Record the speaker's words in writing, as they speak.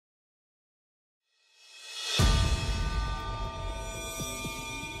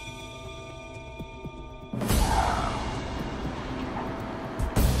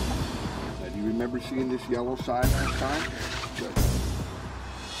remember seeing this yellow sign last time? Good.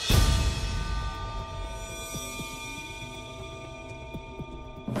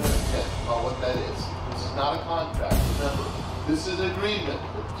 About what that is. This is not a contract. Remember, this is an agreement.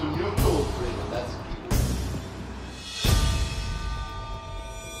 It's a mutual agreement. That's the key.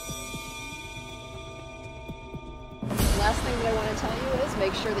 Last thing that I want to tell you is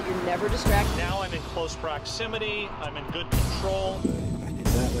make sure that you're never distracted. Now I'm in close proximity. I'm in good control. I did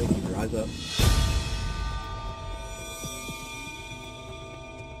that way. Keep your eyes up.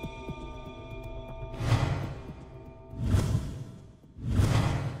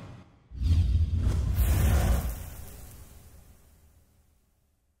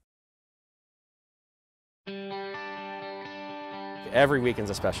 Every weekend's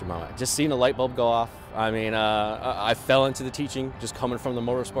a special moment. Just seeing a light bulb go off. I mean, I fell into the teaching just coming from the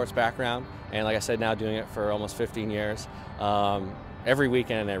motorsports background, and like I said, now doing it for almost 15 years. Every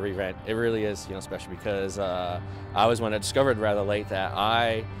weekend and every event, it really is, special because I was when I discovered rather late that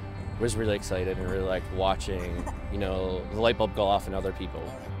I was really excited and really liked watching, the light bulb go off in other people.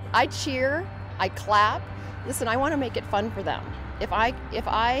 I cheer, I clap. Listen, I want to make it fun for them. If I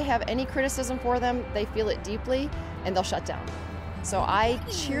have any criticism for them, they feel it deeply and they'll shut down. So I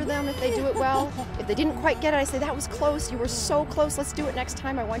cheer them if they do it well. If they didn't quite get it, I say, that was close, you were so close, let's do it next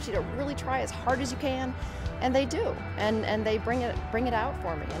time. I want you to really try as hard as you can. And they do, and they bring it out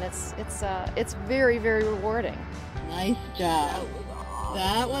for me, and it's very, very rewarding. Nice job.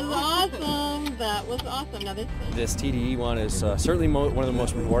 That was awesome. That was awesome. Now this TDE one is certainly one of the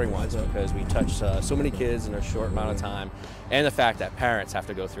most rewarding ones because we touch so many kids in a short amount of time, and the fact that parents have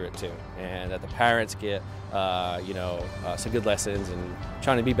to go through it too, and that the parents get some good lessons and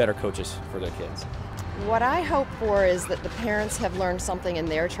trying to be better coaches for their kids. What I hope for is that the parents have learned something in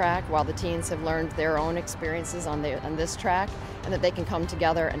their track while the teens have learned their own experiences on this track, and that they can come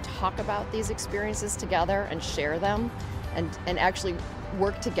together and talk about these experiences together and share them and actually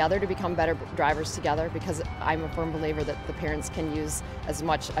work together to become better drivers together, because I'm a firm believer that the parents can use as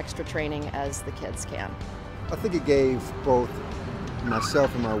much extra training as the kids can. I think it gave both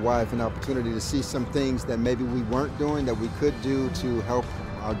myself and my wife an opportunity to see some things that maybe we weren't doing that we could do to help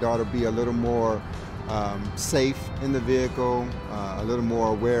our daughter be a little more safe in the vehicle, a little more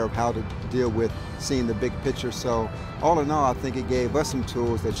aware of how to deal with seeing the big picture. So all in all, I think it gave us some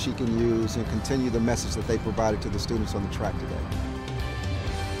tools that she can use and continue the message that they provided to the students on the track today.